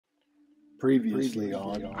Previously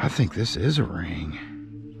on. I think this is a ring.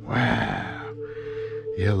 Wow.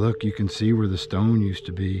 Yeah, look, you can see where the stone used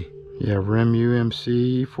to be. Yeah, Rim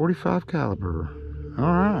UMC 45 caliber.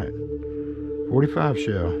 All right. 45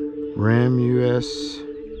 shell. Rim USC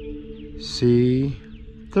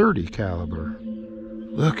 30 caliber.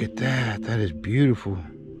 Look at that. That is beautiful.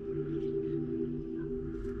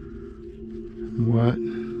 What?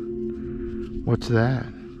 What's that?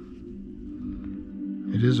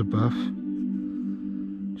 It is a buff.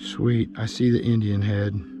 Sweet. I see the Indian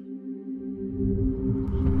head.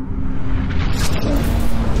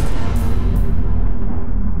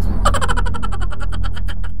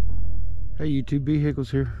 Hey YouTube, BHiggles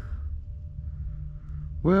here.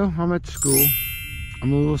 Well, I'm at school.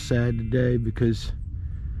 I'm a little sad today because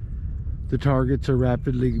the targets are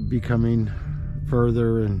rapidly becoming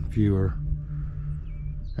further and fewer.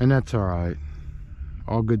 And that's alright.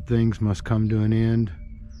 All good things must come to an end.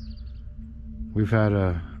 We've had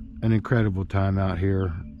an incredible time out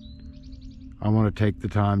here. I want to take the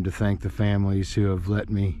time to thank the families who have let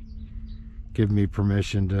me, give me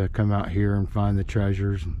permission to come out here and find the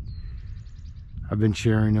treasures. I've been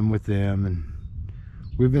sharing them with them, and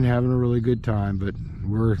we've been having a really good time, but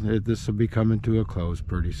this will be coming to a close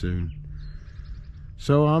pretty soon.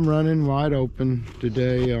 So I'm running wide open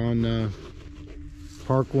today on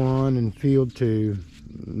Park 1 and Field 2.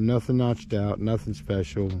 Nothing notched out, nothing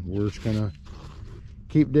special. We're just gonna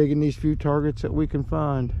keep digging these few targets that we can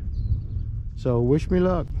find. So wish me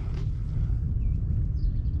luck.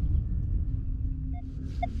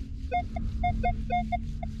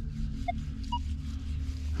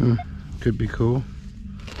 Could be cool.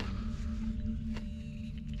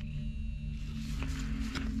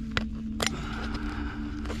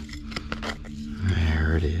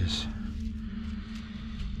 There it is.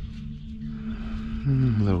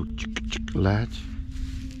 Little latch.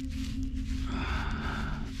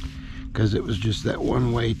 Because it was just that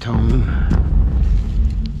one-way tone.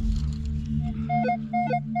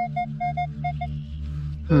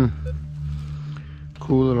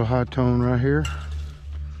 Cool little high tone right here.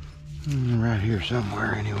 Right here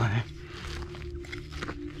somewhere anyway.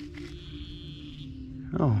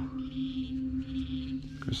 Oh.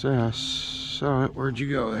 Cause I saw it. Where'd you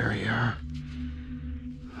go? There you are.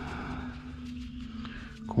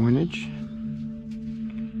 Coinage.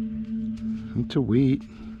 It's a wheat.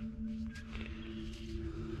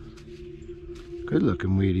 Good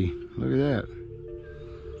looking weedy. Look at that.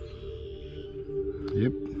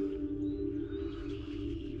 Yep.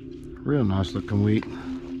 Real nice looking wheat.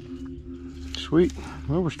 Sweet.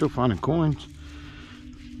 Well, we're still finding coins.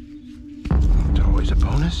 It's always a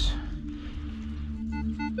bonus.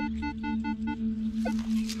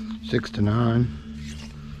 6 to 9.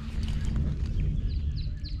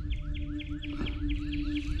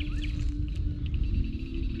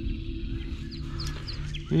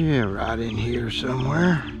 Yeah, right in here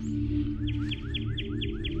somewhere.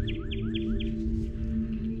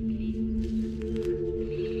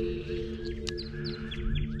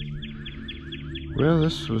 Well,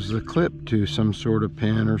 this was the clip to some sort of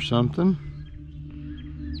pen or something.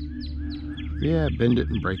 Yeah, bend it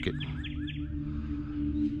and break it.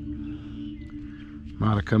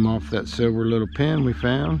 Might have come off that silver little pen we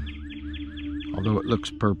found, although it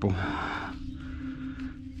looks purple.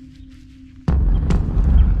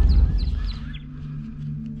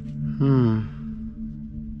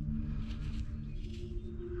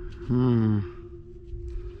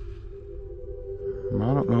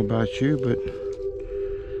 I don't know about you, but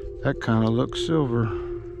that kind of looks silver.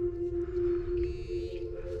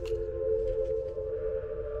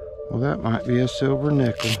 Well, that might be a silver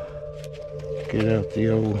nickel. Get out the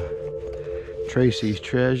old Tracy's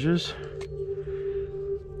Treasures,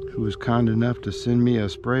 who was kind enough to send me a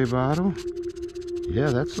spray bottle.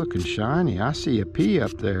 Yeah, that's looking shiny. I see a P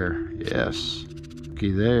up there. Yes.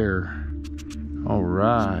 Looky there. All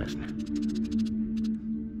right.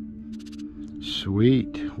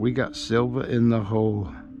 Sweet. We got silver in the hole.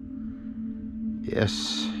 Yes.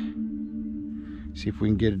 See if we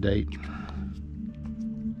can get a date.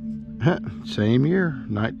 Same year,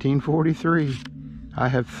 1943. I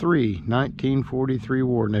have 3 1943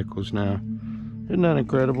 war nickels now. Isn't that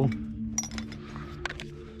incredible?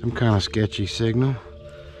 Some kind of sketchy signal.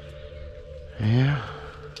 Yeah.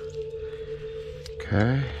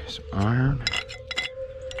 Okay, some iron.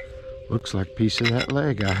 Looks like a piece of that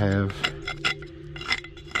leg I have.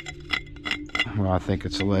 Well, I think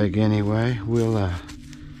it's a leg anyway. We'll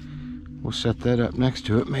set that up next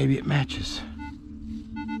to it. Maybe it matches.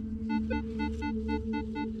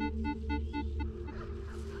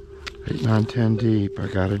 Eight, 9, 10 deep. I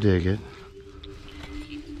gotta dig it.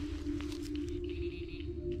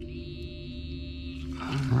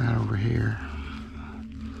 here.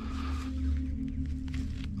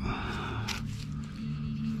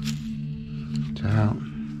 It's out.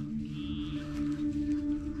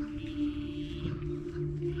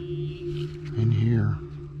 In here.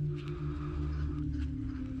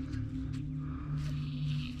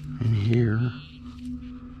 In here.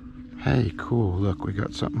 Hey, cool. Look, we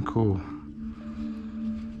got something cool.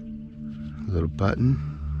 A little button.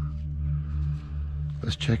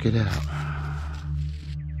 Let's check it out.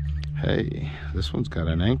 Hey, this one's got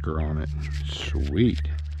an anchor on it. Sweet.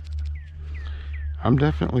 I'm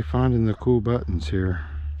definitely finding the cool buttons here.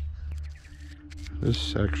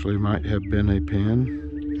 This actually might have been a pin.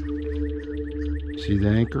 See the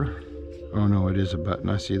anchor? Oh no, it is a button.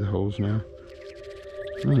 I see the holes now.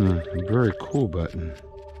 Very cool button.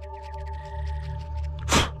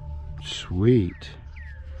 Sweet.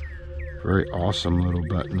 Very awesome little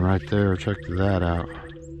button right there. Check that out.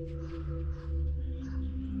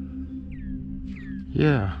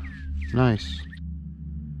 Yeah, nice.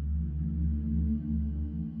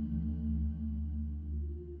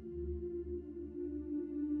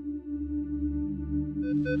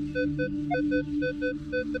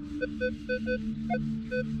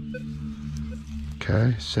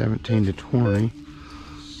 Okay, 17 to 20.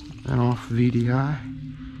 And off VDI.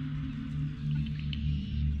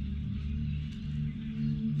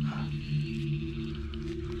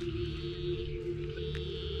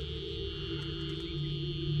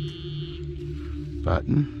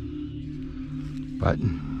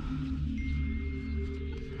 Button.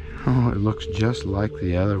 Oh, it looks just like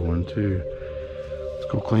the other one too.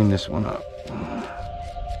 Let's go clean this one up.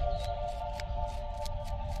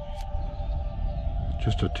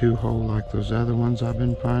 Just a 2-hole like those other ones I've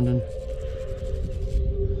been finding.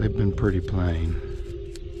 They've been pretty plain.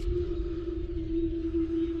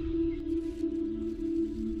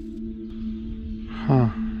 Huh,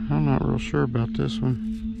 I'm not real sure about this one.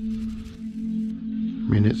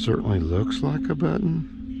 I mean, it certainly looks like a button,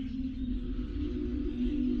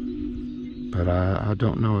 but I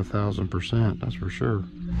don't know 1000%, that's for sure.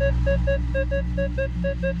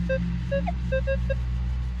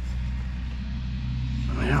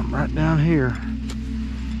 Yeah, right down here.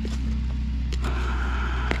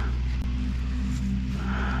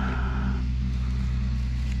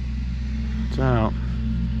 It's out.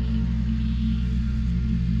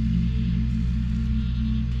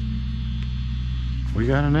 We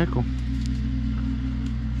got a nickel.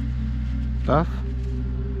 Stuff?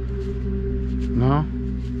 No?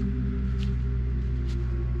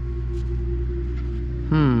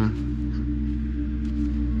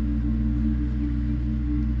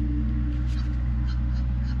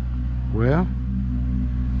 Well?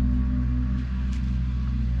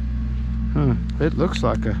 It looks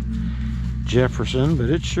like a Jefferson, but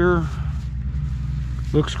it sure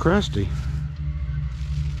looks crusty.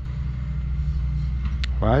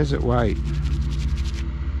 Why is it white?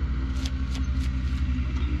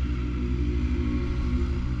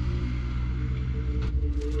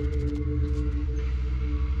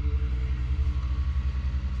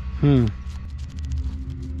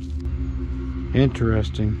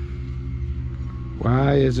 Interesting.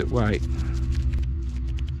 Why is it white?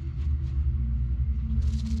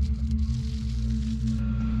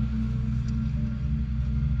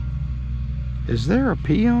 Is there a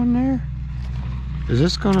P on there? Is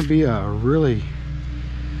this going to be a really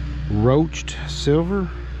roached silver?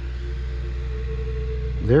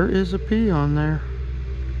 There is a P on there.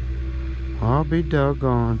 I'll be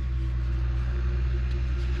doggone.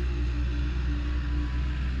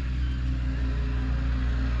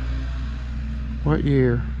 What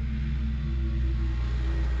year?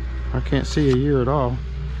 I can't see a year at all.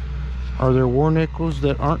 Are there war nickels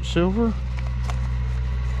that aren't silver?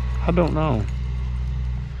 I don't know.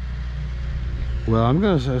 Well, I'm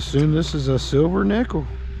going to assume this is a silver nickel.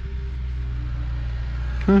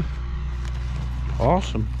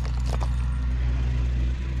 Awesome.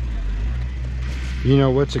 You know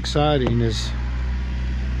what's exciting is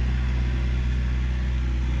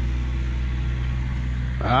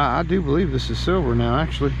I do believe this is silver now,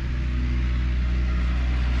 actually.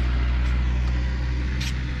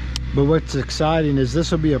 But what's exciting is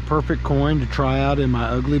this will be a perfect coin to try out in my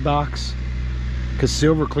ugly box, because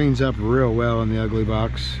silver cleans up real well in the ugly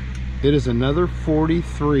box. It is another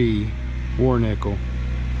 43 war nickel,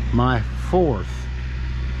 my 4th.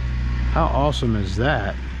 How awesome is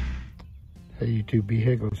that? Hey, you two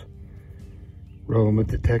BHiggles, rolling with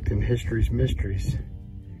Detecting History's Mysteries.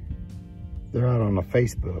 They're out on the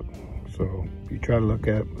Facebook, so if you try to look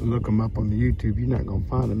them up on the YouTube, you're not gonna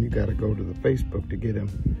find them. You got to go to the Facebook to get them.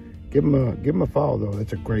 Give them a follow though.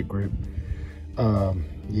 That's a great group.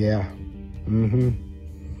 Yeah.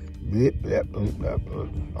 Blip, blip, blip, blip, blip.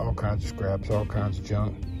 All kinds of scraps, all kinds of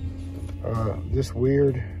junk. This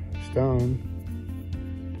weird stone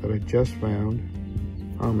that I just found.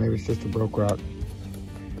 Oh, maybe it's just a broke rock.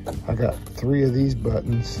 I got 3 of these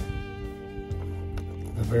buttons.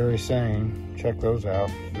 The very same. Check those out.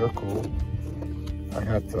 They're cool. I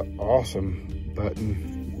got the awesome button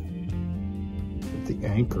with the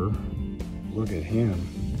anchor. Look at him.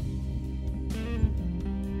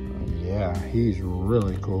 Yeah, he's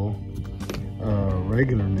really cool.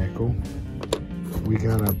 Regular nickel. We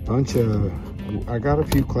got a bunch of, I got a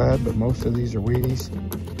few clad, but most of these are Wheaties.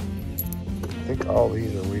 I think all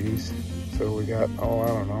these are Wheaties. So we got, oh, I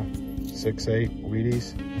don't know, 6, 8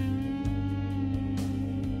 Wheaties.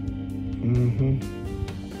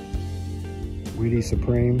 Wheatie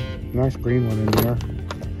Supreme. Nice green one in there.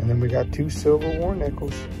 And then we got 2 silver war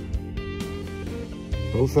nickels.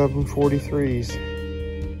 Both of them 43s.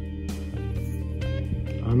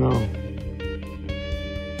 I know.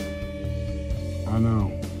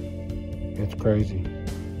 It's crazy.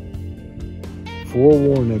 4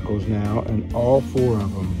 war nickels now, and all 4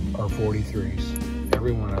 of them are 43s.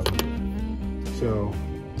 Every one of them. So,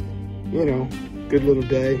 you know, good little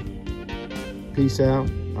day. Peace out.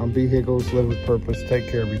 I'm BHiggles. Live with purpose. Take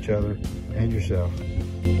care of each other and yourself.